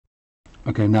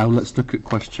Okay, now let's look at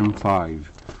question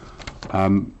 5.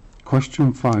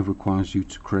 Question 5 requires you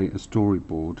to create a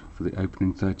storyboard for the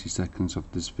opening 30 seconds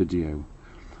of this video.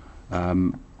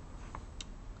 The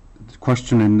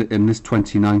question in this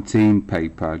 2019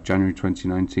 paper, January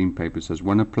 2019 paper, says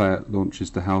when a player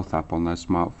launches the health app on their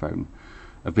smartphone,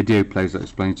 a video plays that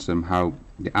explains to them how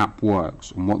the app works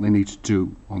and what they need to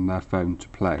do on their phone to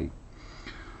play.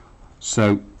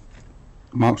 So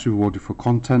marks rewarded for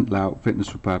content, layout, fitness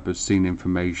for purpose, scene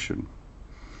information.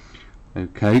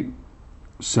 Okay,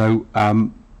 so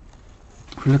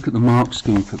if we look at the mark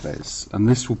scheme for this, and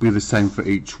this will be the same for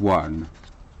each one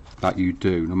that you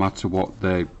do, no matter what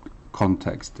the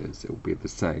context is, it will be the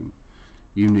same.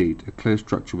 You need a clear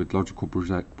structure with logical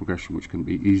progression which can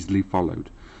be easily followed.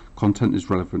 Content is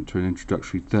relevant to an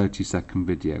introductory 30-second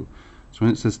video. So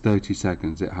when it says 30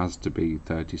 seconds, it has to be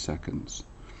 30 seconds.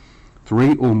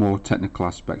 3 or more technical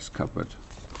aspects covered.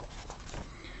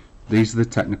 These are the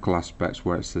technical aspects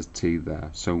where it says T there.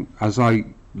 So as I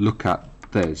look at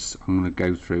this, I'm going to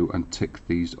go through and tick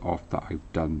these off that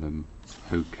I've done them.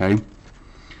 Okay.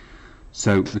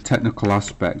 So the technical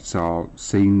aspects are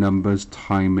scene numbers,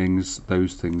 timings,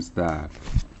 those things there.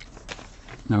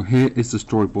 Now here is the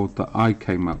storyboard that I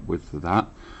came up with for that.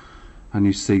 And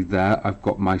you see there, I've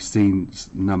got my scenes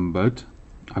numbered.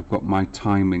 I've got my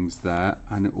timings there,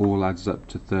 and it all adds up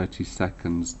to 30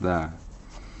 seconds there.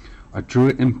 I drew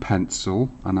it in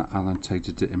pencil and I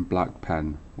annotated it in black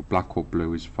pen, or black or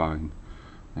blue is fine.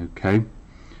 Okay,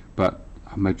 but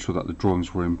I made sure that the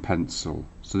drawings were in pencil.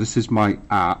 So this is my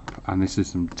app, and this is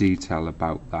some detail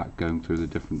about that going through the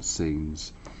different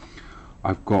scenes.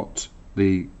 I've got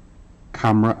the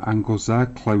camera angles there,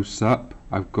 close up.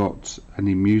 I've got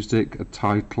any music,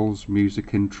 titles,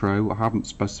 music intro. I haven't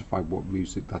specified what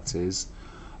music that is.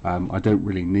 I don't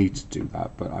really need to do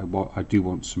that, but I do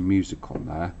want some music on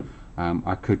there.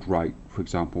 I could write, for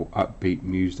example, upbeat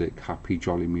music, happy,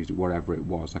 jolly music, whatever it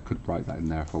was. I could write that in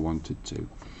there if I wanted to.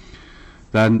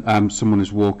 Then someone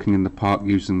is walking in the park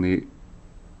using the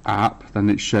app. Then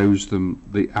it shows them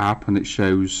the app, and it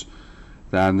shows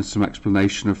then there's some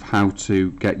explanation of how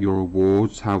to get your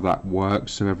rewards, how that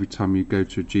works. So every time you go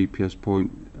to a GPS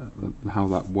point, how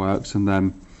that works. And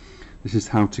then this is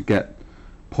how to get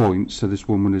points. So this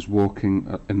woman is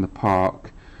walking in the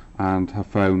park, and her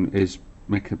phone is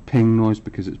making a ping noise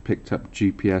because it's picked up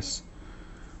GPS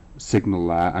signal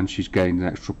there, and she's gained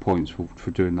extra points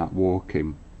for doing that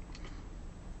walking.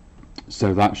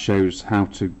 So that shows how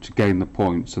to gain the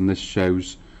points, and this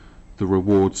shows the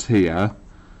rewards here.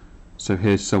 So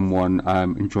here's someone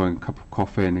enjoying a cup of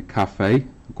coffee in a cafe.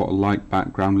 I've got a light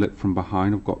background lit from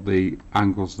behind. I've got the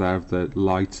angles there of the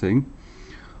lighting.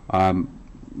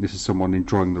 This is someone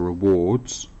enjoying the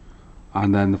rewards,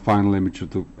 and then the final image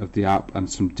of the app and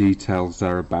some details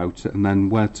there about it, and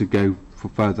then where to go for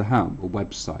further help, or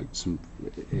websites. And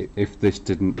if this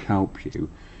didn't help you,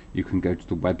 you can go to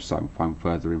the website and find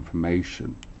further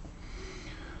information.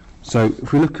 So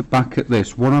if we look back at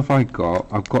this, what have I got?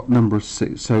 I've got number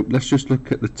 6. So let's just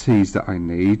look at the T's that I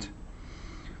need.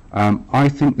 I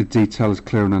think the detail is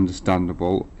clear and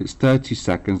understandable. It's 30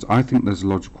 seconds. I think there's a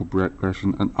logical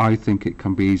progression, and I think it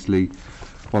can be easily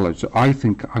followed. So I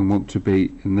think I want to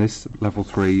be in this level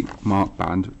 3 mark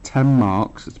band. 10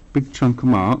 marks. It's a big chunk of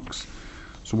marks.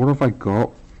 So what have I got?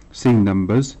 Scene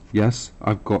numbers. Yes,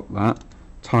 I've got that.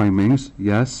 Timings.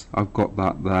 Yes, I've got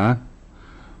that there.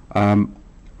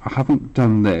 I haven't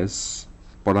done this,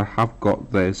 but I have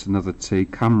got this, another T.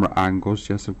 Camera angles.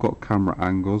 Yes, I've got camera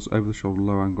angles. Over the shoulder,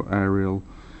 low angle, aerial,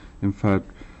 inferred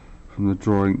from the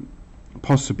drawing,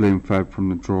 possibly inferred from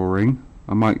the drawing.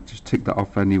 I might just tick that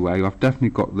off anyway. I've definitely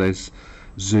got this.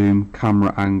 Zoom,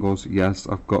 camera angles. Yes,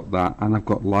 I've got that. And I've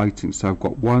got lighting. So I've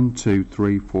got 1, 2,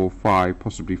 3, 4, 5,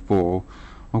 possibly 4.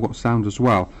 I've got sound as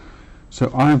well.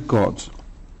 So I've got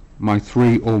my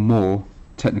 3 or more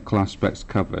technical aspects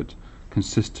covered.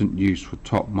 Consistent use for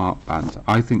top mark band.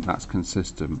 I think that's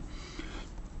consistent.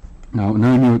 Now, in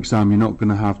your exam, you're not going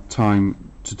to have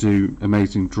time to do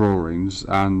amazing drawings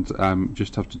and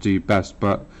just have to do your best,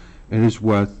 but it is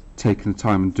worth taking the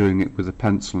time and doing it with a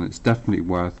pencil, and it's definitely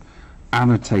worth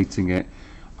annotating it.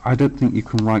 I don't think you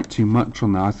can write too much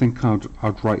on there. I think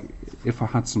I'd write, if I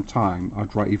had some time,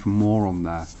 I'd write even more on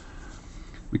there,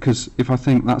 because if I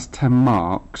think that's 10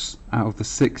 marks out of the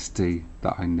 60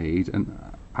 that I need, and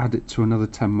add it to another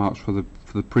 10 marks for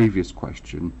the previous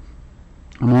question,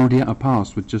 I'm already at a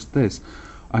pass with just this.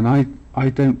 And I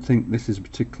don't think this is a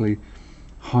particularly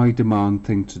high demand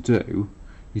thing to do.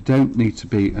 You don't need to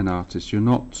be an artist. You're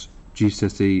not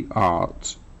GCSE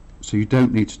art, so you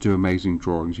don't need to do amazing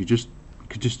drawings. You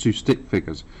could just do stick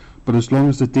figures. But as long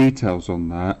as the details on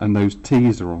there and those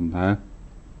T's are on there,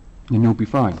 and you'll be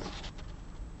fine.